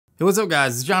Hey, what's up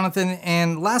guys, it's Jonathan,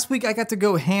 and last week I got to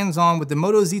go hands-on with the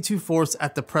Moto Z2 Force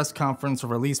at the press conference or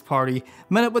release party.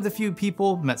 Met up with a few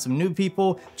people, met some new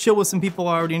people, chill with some people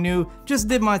I already knew, just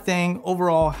did my thing,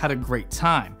 overall had a great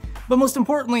time. But most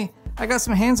importantly, I got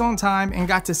some hands-on time and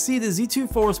got to see the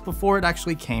Z2 Force before it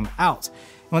actually came out.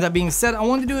 And with that being said, I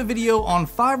wanted to do a video on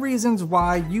 5 reasons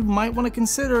why you might want to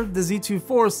consider the Z2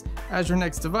 Force as your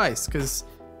next device, because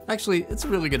actually, it's a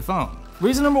really good phone.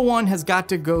 Reason number 1 has got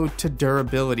to go to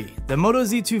durability. The Moto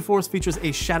Z2 Force features a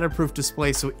shatterproof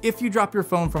display, so if you drop your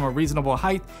phone from a reasonable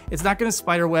height, it's not gonna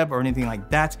spiderweb or anything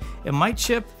like that. It might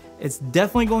chip, it's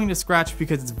definitely going to scratch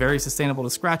because it's very sustainable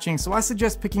to scratching, so I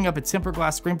suggest picking up a tempered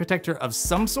glass screen protector of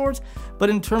some sort,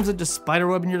 but in terms of just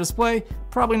spiderwebbing your display,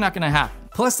 probably not gonna happen.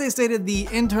 Plus, they stated the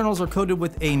internals are coated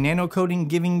with a nano coating,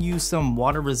 giving you some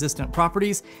water-resistant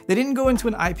properties. They didn't go into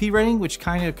an IP rating, which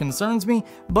kind of concerns me,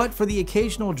 but for the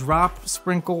occasional drop,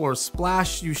 sprinkle, or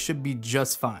splash, you should be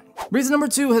just fine. Reason number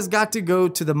 2 has got to go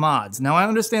to the mods. Now, I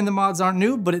understand the mods aren't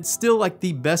new, but it's still like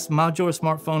the best modular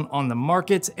smartphone on the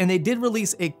market, and they did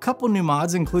release a couple new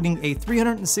mods, including a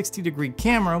 360-degree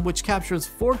camera, which captures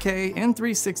 4K and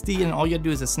 360, and all you have to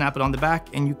do is just snap it on the back,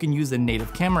 and you can use the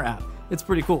native camera app. It's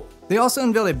pretty cool. They also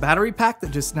unveiled a battery pack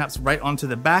that just snaps right onto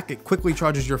the back. It quickly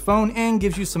charges your phone and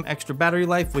gives you some extra battery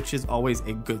life, which is always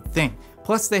a good thing.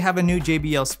 Plus, they have a new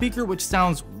JBL speaker, which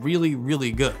sounds really,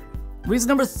 really good. Reason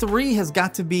number 3 has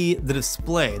got to be the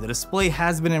display. The display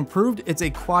has been improved. It's a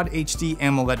Quad HD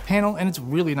AMOLED panel, and it's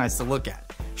really nice to look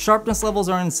at. Sharpness levels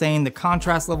are insane, the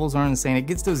contrast levels are insane, it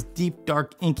gets those deep,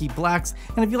 dark, inky blacks,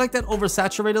 and if you like that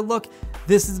oversaturated look,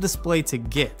 this is the display to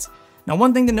get. Now,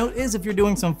 one thing to note is if you're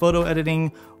doing some photo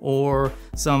editing or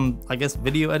some, I guess,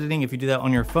 video editing, if you do that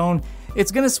on your phone,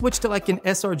 it's gonna switch to like an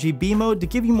sRGB mode to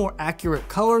give you more accurate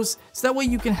colors, so that way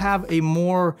you can have a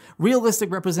more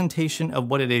realistic representation of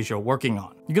what it is you're working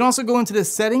on. You can also go into the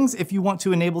settings if you want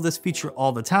to enable this feature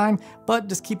all the time, but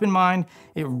just keep in mind,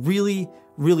 it really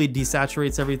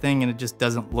desaturates everything and it just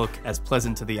doesn't look as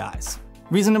pleasant to the eyes.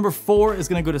 Reason number 4 is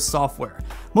gonna go to software.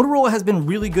 Motorola has been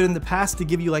really good in the past to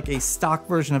give you like a stock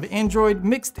version of Android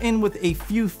mixed in with a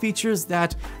few features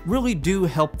that really do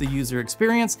help the user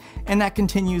experience, and that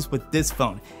continues with this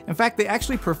phone. In fact, they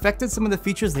actually perfected some of the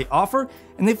features they offer,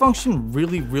 and they function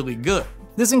really good.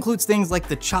 This includes things like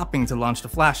the chopping to launch the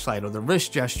flashlight, or the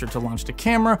wrist gesture to launch the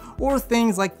camera, or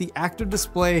things like the active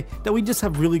display that we just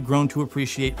have really grown to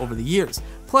appreciate over the years.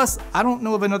 Plus, I don't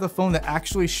know of another phone that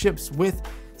actually ships with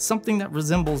something that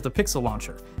resembles the Pixel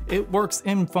launcher. It works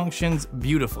and functions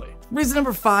beautifully. Reason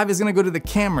number 5 is gonna go to the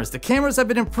cameras. The cameras have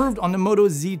been improved on the Moto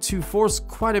Z2 Force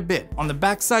quite a bit. On the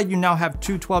back side, you now have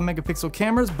two 12-megapixel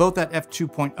cameras, both at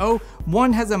f2.0.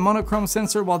 One has a monochrome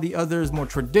sensor while the other is more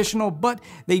traditional, but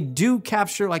they do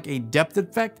capture like a depth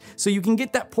effect, so you can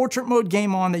get that portrait mode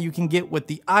game on that you can get with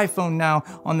the iPhone now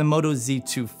on the Moto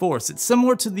Z2 Force. It's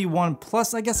similar to the One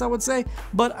Plus, I guess I would say,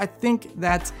 but I think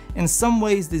that in some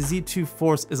ways the Z2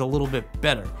 Force is a little bit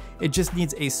better. It just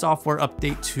needs a software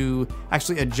update to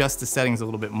actually adjust the settings a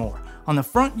little bit more. On the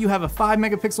front, you have a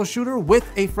 5-megapixel shooter with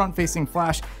a front-facing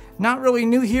flash. Not really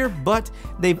new here, but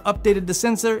they've updated the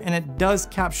sensor and it does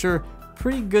capture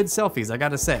pretty good selfies, I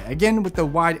gotta say. Again, with the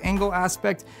wide angle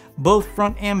aspect, both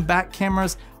front and back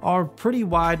cameras are pretty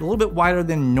wide, a little bit wider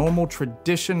than normal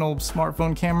traditional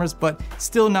smartphone cameras, but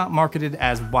still not marketed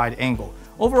as wide angle.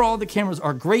 Overall, the cameras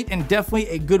are great and definitely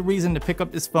a good reason to pick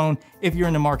up this phone if you're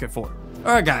in the market for it.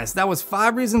 Alright guys, that was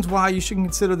 5 reasons why you should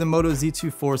consider the Moto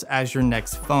Z2 Force as your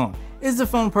next phone. Is the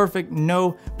phone perfect?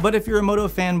 No, but if you're a Moto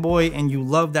fanboy and you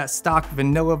love that stock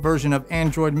vanilla version of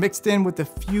Android mixed in with a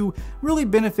few really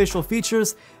beneficial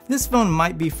features, this phone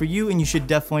might be for you and you should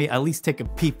definitely at least take a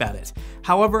peep at it.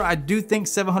 However, I do think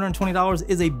 $720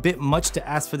 is a bit much to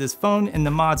ask for this phone, and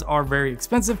the mods are very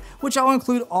expensive, which I'll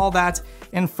include all that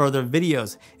in further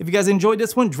videos. If you guys enjoyed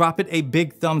this one, drop it a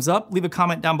big thumbs up, leave a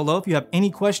comment down below if you have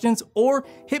any questions, or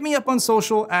hit me up on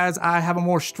social as I have a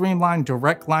more streamlined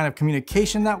direct line of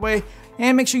communication that way.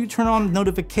 And make sure you turn on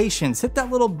notifications. Hit that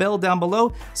little bell down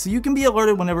below so you can be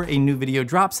alerted whenever a new video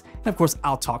drops. And of course,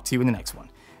 I'll talk to you in the next one.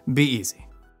 Be easy.